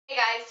Hey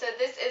guys, so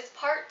this is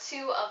part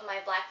 2 of my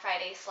Black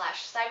Friday /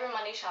 Cyber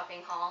Monday shopping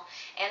haul,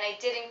 and I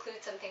did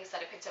include some things that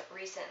I picked up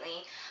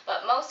recently,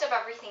 but most of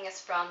everything is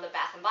from the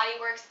Bath & Body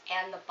Works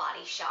and the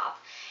Body Shop.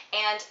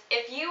 And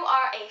if you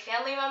are a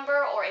family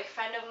member or a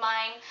friend of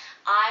mine,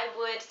 I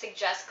would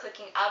suggest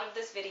clicking out of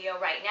this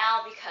video right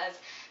now because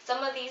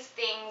some of these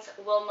things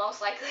will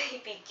most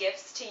likely be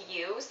gifts to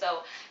you,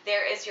 so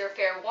there is your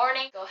fair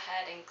warning. Go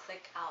ahead and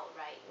click out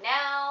right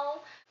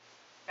now.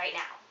 Right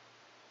now.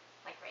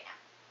 Like right now.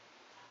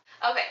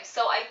 Okay,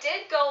 so I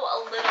did go a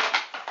little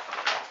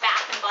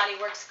Bath & Body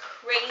Works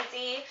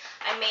crazy.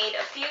 I made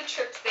a few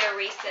trips there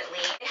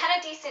recently. They had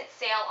a decent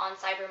sale on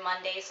Cyber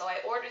Monday, so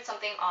I ordered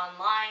something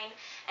online,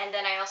 and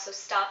then I also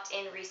stopped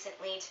in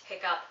recently to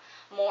pick up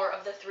more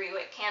of the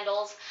 3-wick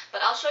candles.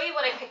 But I'll show you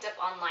what I picked up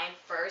online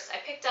first.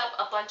 I picked up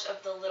a bunch of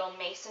the little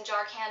mason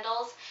jar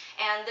candles,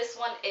 and this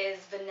one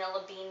is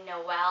Vanilla Bean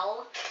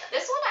Noel.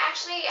 This one I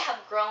actually have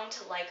grown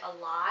to like a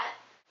lot.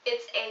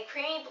 It's a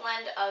creamy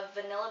blend of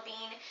vanilla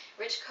bean,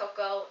 rich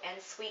cocoa, and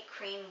sweet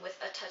cream with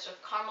a touch of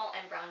caramel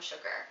and brown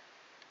sugar.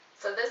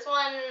 So this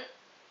one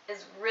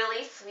is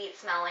really sweet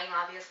smelling,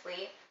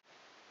 obviously.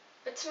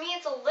 But to me,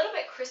 it's a little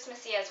bit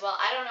Christmassy as well.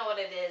 I don't know what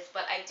it is,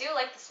 but I do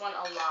like this one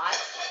a lot.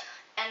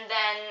 And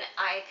then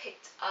I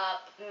picked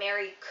up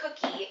Merry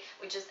Cookie,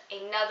 which is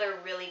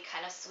another really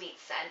kind of sweet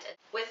scent,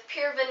 with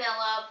pure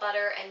vanilla,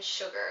 butter, and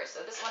sugar.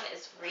 So this one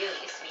is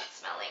really sweet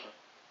smelling.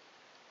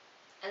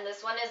 And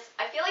this one is,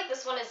 I feel like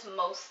this one is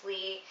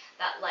mostly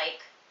that like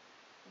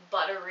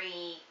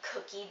buttery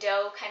cookie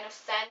dough kind of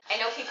scent.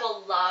 I know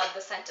people love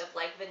the scent of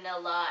like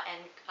vanilla and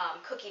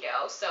cookie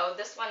dough, so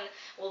this one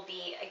will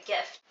be a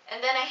gift.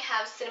 And then I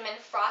have cinnamon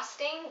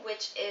frosting,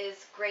 which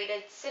is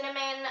grated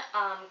cinnamon,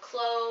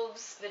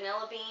 cloves,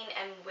 vanilla bean,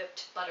 and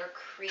whipped butter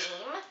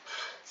cream.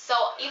 So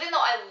even though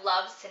I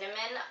love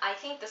cinnamon, I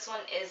think this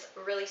one is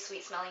really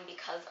sweet smelling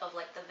because of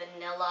like the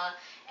vanilla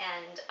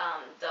and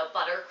the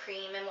butter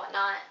cream and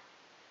whatnot.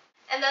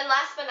 And then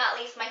last but not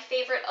least, my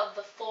favorite of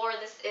the 4,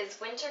 this is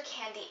Winter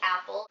Candy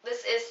Apple.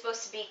 This is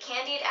supposed to be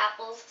candied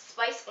apples,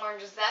 spiced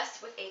orange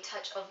zest with a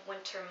touch of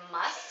winter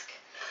musk.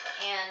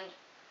 And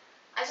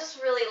I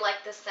just really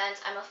like this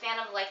scent. I'm a fan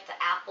of like the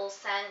apple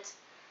scent,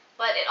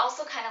 but it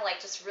also kind of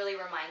like just really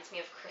reminds me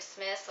of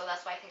Christmas, so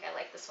that's why I think I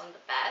like this one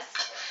the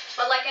best.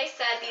 But like I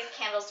said, these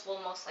candles will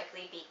most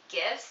likely be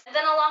gifts. And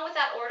then along with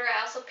that order,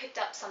 I also picked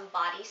up some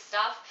body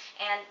stuff,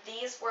 and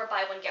these were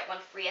buy one get one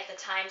free at the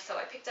time. So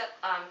I picked up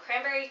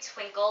Cranberry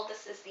Twinkle.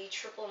 This is the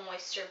Triple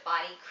Moisture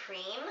Body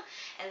Cream,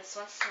 and this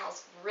one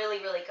smells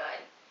really, really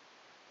good.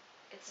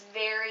 It's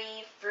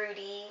very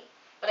fruity,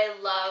 but I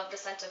love the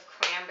scent of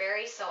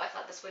cranberry, so I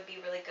thought this would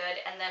be really good.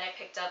 And then I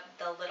picked up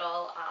the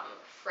little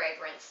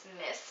fragrance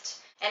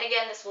mist. And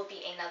again, this will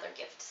be another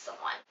gift to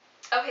someone.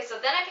 Okay,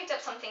 so then I picked up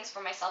some things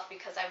for myself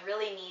because I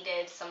really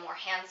needed some more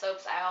hand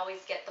soaps. I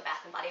always get the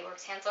Bath & Body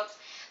Works hand soaps.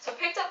 So I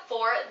picked up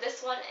 4.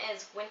 This one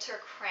is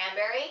Winter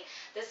Cranberry.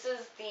 This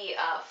is the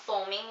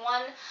foaming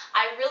one.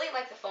 I really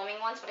like the foaming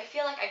ones, but I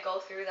feel like I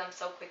go through them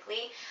so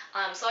quickly.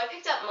 So I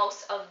picked up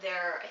most of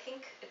their, I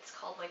think it's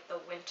called like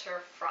the Winter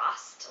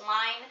Frost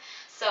line.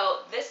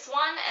 So this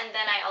one, and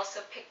then I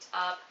also picked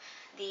up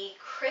the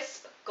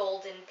crisp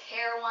golden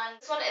pear one.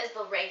 This one is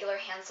the regular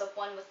hand soap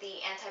one with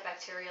the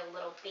antibacterial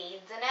little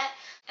beads in it.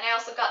 And I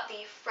also got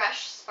the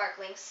fresh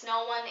sparkling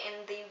snow one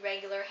in the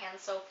regular hand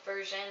soap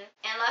version.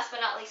 And last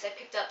but not least, I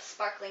picked up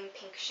sparkling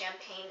pink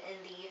champagne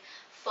in the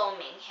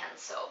foaming hand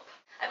soap.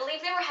 I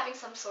believe they were having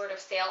some sort of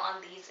sale on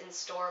these in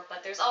store,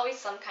 but there's always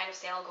some kind of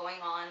sale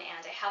going on,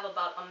 and I have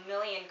about 1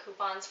 million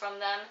coupons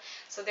from them,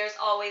 so there's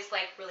always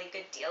like really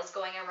good deals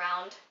going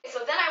around.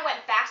 So then I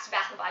went back to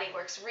Bath & Body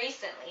Works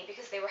recently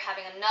because they were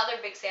having another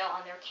big sale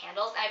on their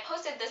candles, and I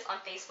posted this on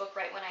Facebook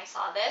right when I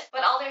saw this,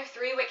 but all their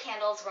 3-wick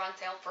candles were on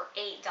sale for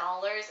 $8,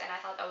 and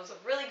I thought that was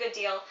a really good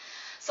deal.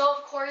 So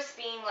of course,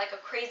 being like a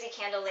crazy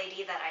candle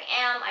lady that I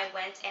am, I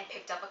went and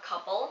picked up a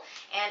couple.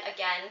 And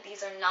again,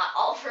 these are not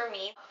all for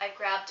me. I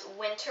grabbed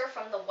Winter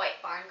from the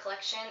White Barn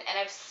collection, and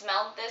I've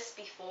smelled this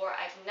before.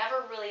 I've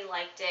never really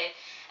liked it.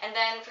 And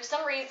then for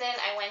some reason,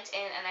 I went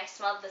in and I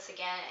smelled this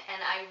again,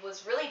 and I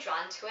was really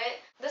drawn to it.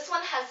 This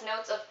one has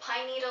notes of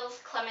pine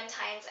needles,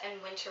 clementines,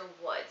 and winter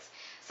woods.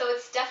 So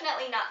it's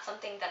definitely not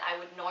something that I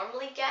would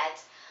normally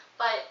get,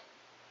 but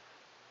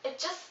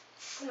it just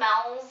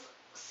smells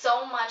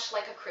so much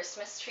like a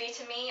Christmas tree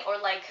to me, or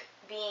like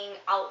being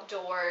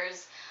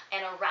outdoors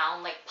and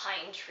around like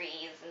pine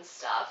trees and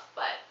stuff,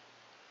 but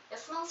it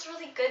smells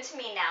really good to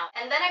me now.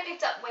 And then I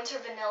picked up Winter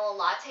Vanilla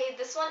Latte.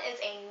 This one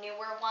is a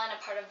newer one,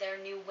 a part of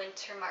their new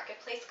Winter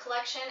Marketplace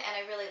collection, and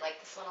I really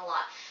like this one a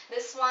lot.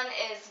 This one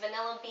is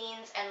vanilla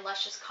beans and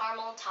luscious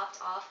caramel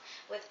topped off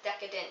with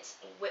decadent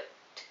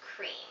whipped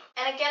cream.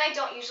 And again, I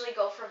don't usually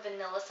go for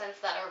vanilla scents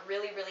that are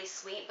really, really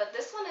sweet, but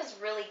this one is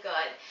really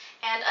good.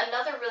 And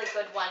another really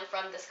good one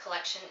from this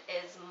collection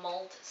is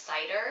mulled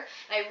cider.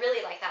 And I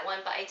really like that one,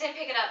 but I didn't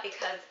pick it up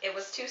because it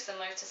was too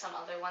similar to some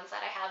other ones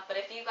that I have.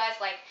 But if you guys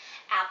like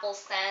apple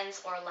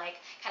scents or like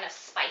kind of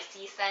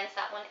spicy scents,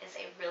 that one is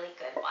a really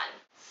good one.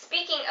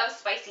 Speaking of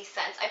spicy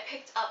scents, I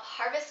picked up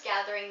Harvest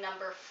Gathering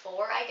number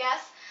 4, I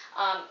guess.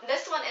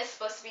 This one is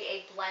supposed to be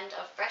a blend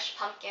of fresh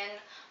pumpkin,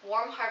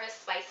 warm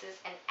harvest spices,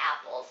 and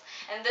apples.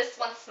 And this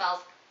one smells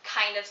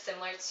kind of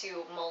similar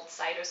to mulled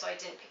cider, so I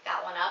didn't pick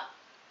that one up.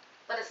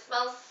 But it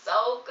smells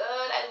so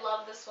good. I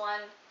love this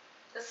one.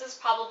 This is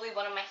probably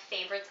one of my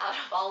favorites out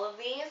of all of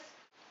these.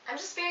 I'm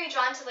just very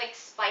drawn to like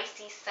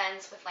spicy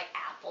scents with like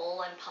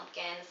apple and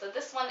pumpkin, so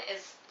this one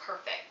is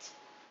perfect.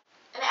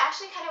 And it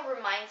actually kind of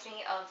reminds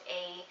me of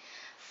a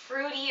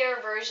fruitier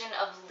version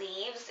of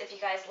Leaves, if you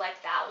guys like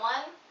that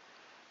one.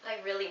 But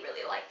I really,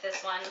 really like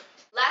this one.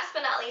 Last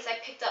but not least, I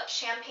picked up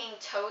Champagne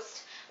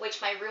Toast, which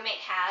my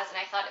roommate has, and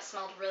I thought it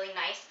smelled really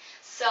nice.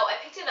 So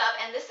I picked it up,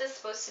 and this is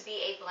supposed to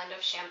be a blend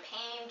of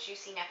champagne,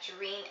 juicy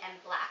nectarine,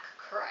 and black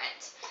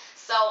currant.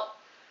 So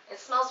it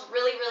smells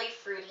really, really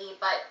fruity,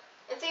 but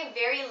it's a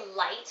very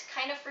light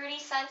kind of fruity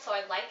scent, so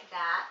I like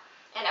that.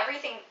 And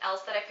everything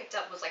else that I picked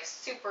up was like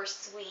super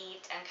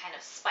sweet and kind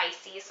of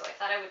spicy, so I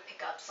thought I would pick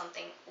up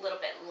something a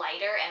little bit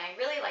lighter, and I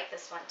really like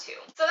this one too.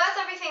 So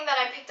that's everything that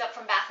I picked up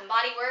from Bath &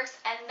 Body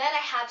Works, and then I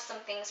have some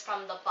things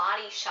from the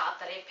Body Shop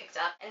that I picked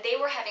up, and they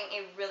were having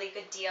a really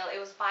good deal. It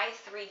was buy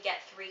 3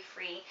 get 3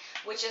 free,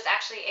 which is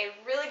actually a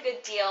really good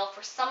deal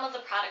for some of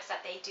the products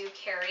that they do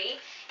carry,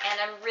 and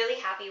I'm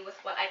really happy with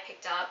what I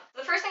picked up.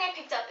 The first thing I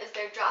picked up is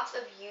their Drops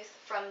of Youth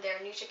from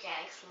their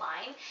Nutriganics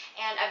line,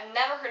 and I've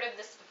never heard of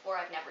this before.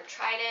 I've never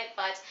tried it,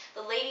 but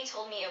the lady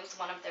told me it was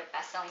one of their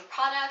best-selling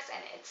products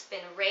and it's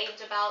been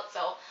raved about,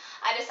 so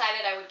I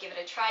decided I would give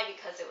it a try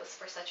because it was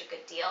for such a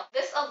good deal.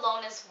 This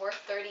alone is worth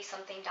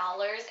 $30-something,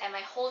 and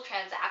my whole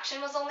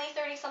transaction was only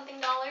 $30-something,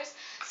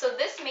 so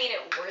this made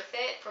it worth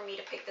it for me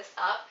to pick this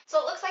up.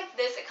 So it looks like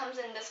this. It comes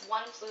in this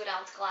 1 fluid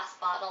ounce glass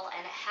bottle,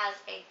 and it has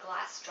a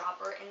glass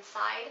dropper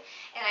inside,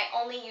 and I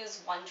only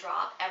use 1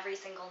 drop every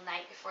single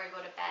night before I go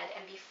to bed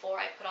and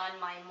before I put on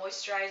my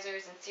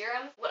moisturizers and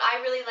serums. What I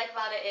really like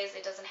about it is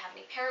it doesn't have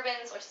any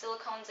parabens or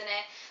silicones in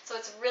it, so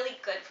it's really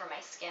good for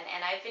my skin,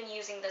 and I've been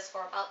using this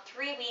for about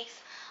 3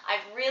 weeks.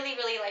 I've really,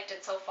 really liked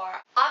it so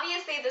far.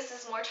 Obviously, this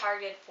is more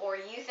targeted for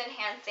youth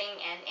enhancing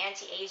and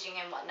anti-aging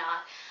and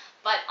whatnot,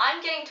 but I'm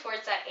getting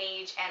towards that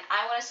age and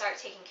I want to start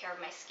taking care of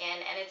my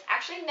skin, and it's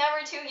actually never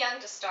too young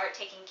to start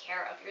taking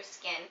care of your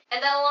skin.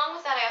 And then along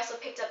with that, I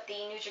also picked up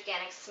the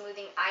Nutriganics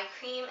Smoothing Eye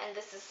Cream, and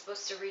this is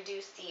supposed to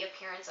reduce the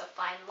appearance of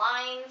fine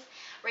lines,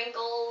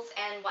 wrinkles,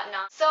 and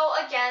whatnot. So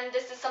again,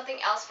 this is something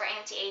else for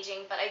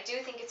anti-aging, but I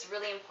do think it's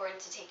really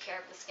important to take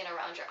care of the skin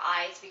around your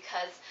eyes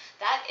because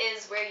that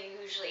is where you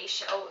usually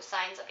show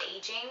signs of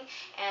aging,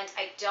 and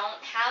I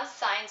don't have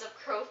signs of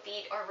crow's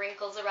feet or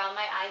wrinkles around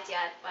my eyes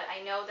yet, but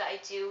I know that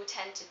I do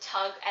tend to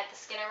tug at the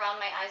skin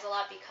around my eyes a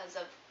lot because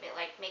of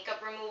like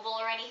makeup removal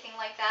or anything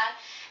like that,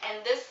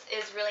 and this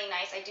is really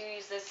nice. I do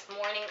use this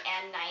morning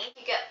and night.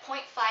 You get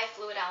 0.5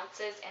 fluid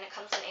ounces, and it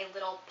comes in a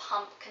little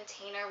pump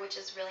container, which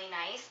is really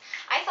nice.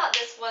 I thought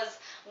this was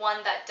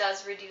one that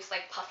does reduce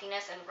like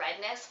puffiness and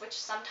redness, which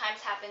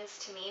sometimes happens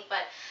to me,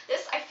 but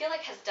this I feel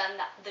like has done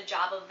the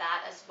job of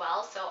that as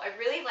well, so I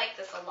really like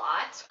this a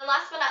lot. And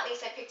last but not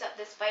least, I picked up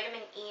this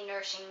Vitamin E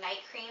Nourishing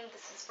Night Cream.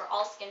 This is for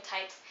all skin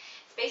types.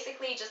 It's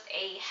basically just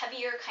a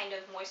heavier kind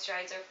of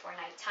moisturizer for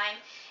nighttime,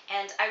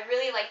 and I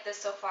really like this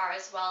so far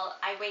as well.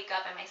 I wake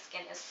up and my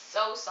skin is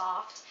so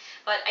soft,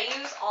 but I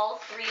use all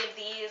 3 of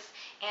these,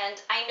 and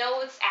I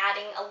know it's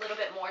adding a little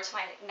bit more to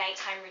my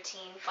nighttime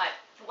routine, but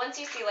once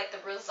you see like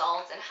the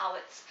results and how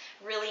it's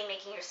really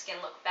making your skin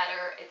look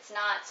better, it's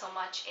not so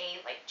much a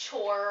like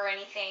chore or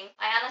anything.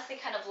 I honestly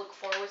kind of look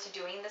forward to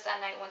doing this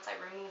at night once I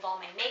remove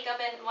all my makeup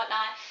and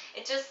whatnot.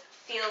 It just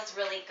feels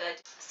really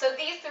good. So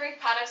these 3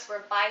 products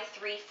were buy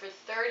 3 for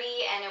 $30,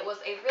 and it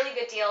was a really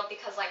good deal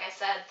because, like I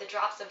said, the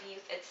Drops of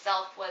Youth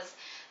itself was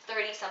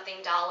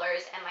 $30-something,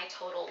 and my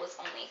total was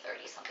only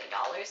 $30-something.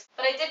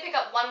 But I did pick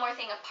up one more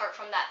thing apart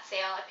from that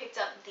sale. I picked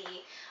up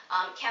the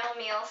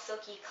Camomile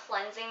Silky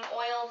Cleansing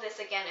Oil. This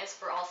again is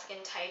for all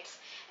skin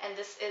types, and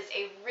this is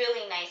a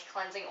really nice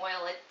cleansing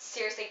oil. It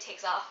seriously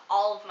takes off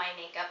all of my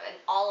makeup and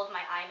all of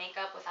my eye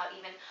makeup without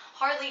even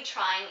hardly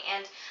trying,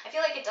 and I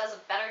feel like it does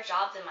a better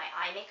job than my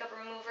eye makeup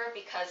remover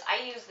because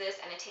I use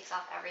this and it takes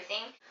off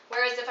everything.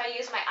 Whereas if I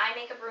use my eye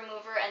makeup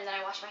remover and then I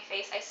wash my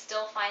face, I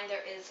still find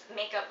there is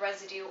makeup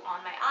residue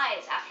on my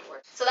eyes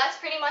afterwards. So that's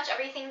pretty much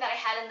everything that I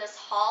had in this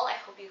haul. I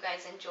hope you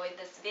guys enjoyed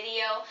this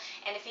video,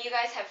 and if you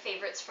guys have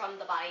favorites from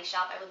the Body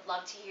Shop, I would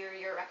love to hear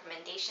your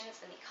recommendations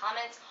in the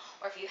comments,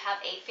 or if you have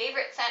a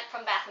favorite scent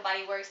from Bath &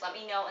 Body Works, let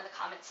me know in the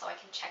comments so I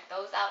can check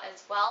those out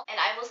as well. And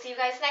I will see you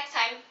guys next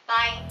time.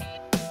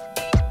 Bye!